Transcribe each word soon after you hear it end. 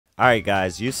Alright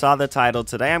guys, you saw the title.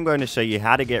 Today I'm going to show you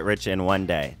how to get rich in one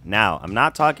day. Now, I'm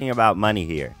not talking about money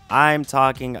here. I'm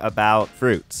talking about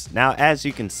fruits. Now, as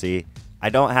you can see,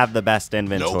 I don't have the best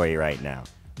inventory right now.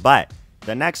 But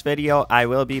the next video I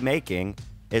will be making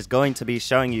is going to be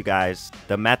showing you guys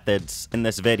the methods in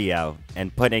this video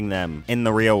and putting them in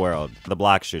the real world, the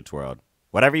bloxfruits world.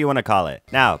 Whatever you want to call it.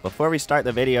 Now, before we start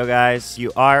the video, guys,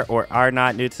 you are or are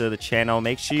not new to the channel,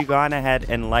 make sure you go on ahead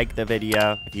and like the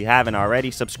video. If you haven't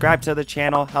already, subscribe to the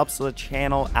channel, helps the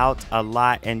channel out a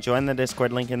lot, and join the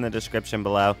Discord link in the description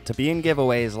below to be in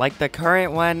giveaways like the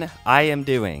current one I am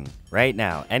doing right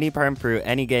now. Any perm fruit,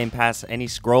 any game pass, any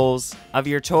scrolls of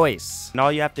your choice. And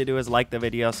all you have to do is like the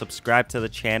video, subscribe to the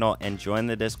channel, and join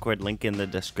the Discord link in the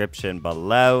description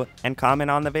below, and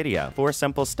comment on the video. 4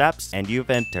 simple steps, and you've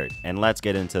entered. And let's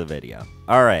get into the video.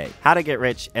 Alright, how to get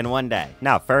rich in one day.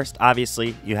 Now, first,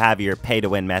 obviously, you have your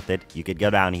pay-to-win method. You could go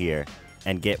down here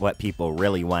and get what people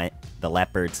really want. The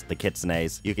leopards, the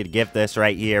kitsunes. You could give this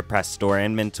right here, press store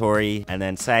inventory, and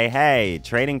then say, hey,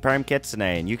 trading perm kitsune,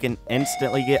 and you can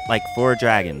instantly get like 4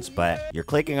 dragons. But you're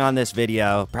clicking on this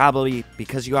video probably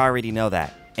because you already know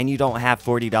that, and you don't have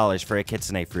 $40 for a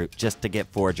kitsune fruit just to get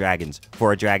 4 dragons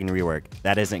for a dragon rework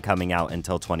that isn't coming out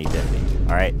until 2050.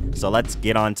 All right, so let's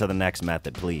get on to the next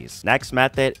method, please. Next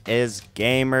method is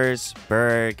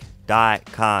gamersburg.com.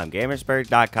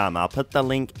 Gamersburg.com. I'll put the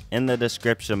link in the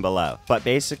description below. But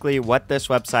basically what this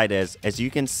website is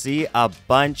you can see a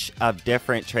bunch of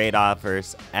different trade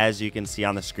offers, as you can see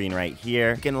on the screen right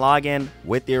here. You can log in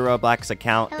with your Roblox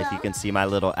account. If you can see my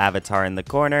little avatar in the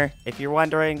corner. If you're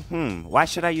wondering, why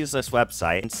should I use this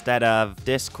website instead of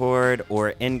Discord or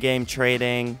in-game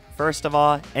trading? First of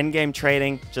all, in-game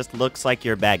trading just looks like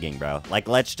you're begging, bro. Like,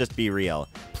 let's just be real.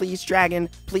 Please, dragon.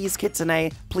 Please,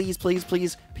 kitsune. Please, please,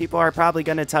 please. People are probably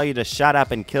going to tell you to shut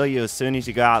up and kill you as soon as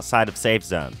you go outside of safe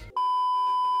zone.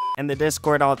 And the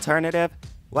Discord alternative?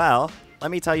 Well,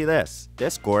 let me tell you this.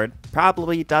 Discord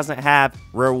probably doesn't have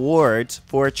rewards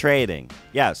for trading.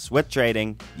 Yes, with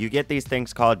trading, you get these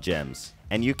things called gems.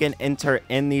 And you can enter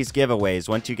in these giveaways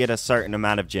once you get a certain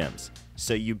amount of gems.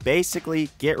 So you basically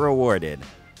get rewarded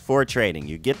for trading.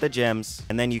 You get the gems,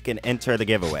 and then you can enter the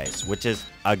giveaways, which is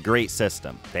a great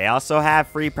system. They also have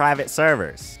free private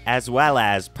servers, as well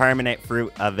as permanent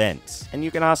fruit events. And you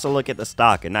can also look at the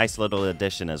stock, a nice little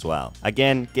addition as well.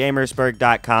 Again,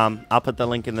 gamersburg.com. I'll put the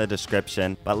link in the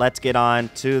description, but let's get on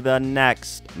to the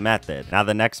next method. Now,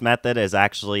 the next method is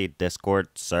actually Discord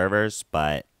servers,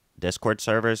 but Discord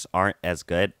servers aren't as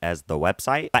good as the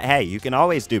website. But hey, you can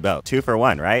always do both. 2 for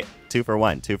 1, right? 2 for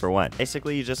 1, 2 for 1.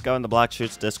 Basically, you just go in the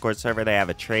bloxfruits Discord server. They have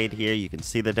a trade here. You can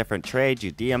see the different trades.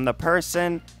 You DM the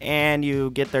person, and you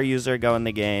get their user, go in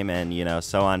the game, and, you know,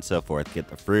 so on and so forth. Get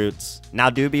the fruits. Now,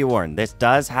 do be warned. This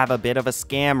does have a bit of a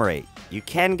scam rate. You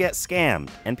can get scammed,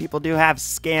 and people do have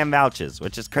scam vouchers,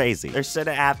 which is crazy. There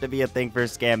shouldn't have to be a thing for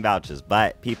scam vouchers,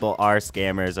 but people are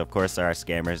scammers. Of course, there are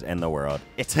scammers in the world.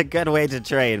 It's a good way to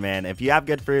trade, man. If you have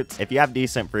good fruits, if you have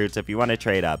decent fruits, if you want to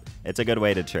trade up, it's a good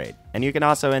way to trade. And you can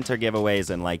also enter giveaways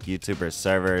in like YouTuber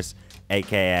servers,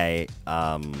 aka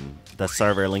the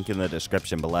server link in the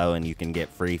description below, and you can get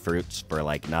free fruits for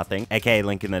like nothing, aka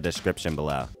link in the description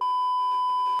below.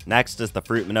 Next is the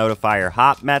fruit notifier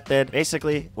hop method.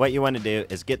 Basically, what you want to do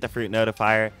is get the fruit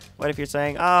notifier. What if you're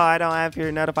saying, oh, I don't have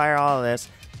fruit notifier, all of this?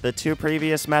 The 2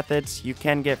 previous methods, you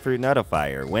can get fruit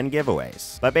notifier, win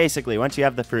giveaways. But basically, once you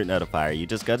have the fruit notifier, you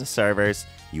just go to servers,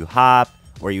 you hop,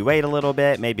 or you wait a little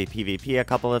bit, maybe PvP a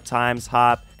couple of times,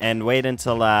 hop, and wait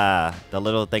until the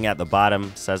little thing at the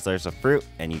bottom says there's a fruit,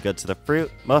 and you go to the fruit.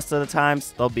 Most of the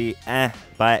times, they'll be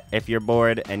but if you're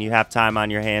bored and you have time on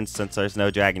your hands since there's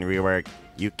no dragon rework,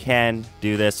 you can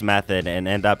do this method and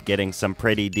end up getting some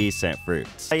pretty decent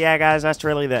fruits. So yeah, guys, that's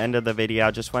really the end of the video.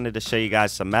 I just wanted to show you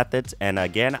guys some methods, and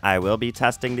again, I will be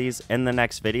testing these in the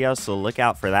next video, so look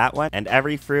out for that one. And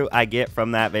every fruit I get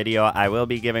from that video, I will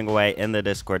be giving away in the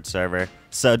Discord server,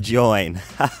 so join.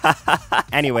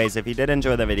 Anyways, if you did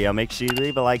enjoy the video, make sure you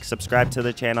leave a like, subscribe to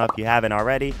the channel if you haven't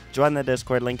already, join the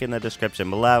Discord link in the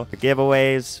description below for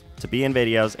giveaways, to be in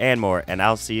videos, and more, and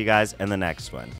I'll see you guys in the next one.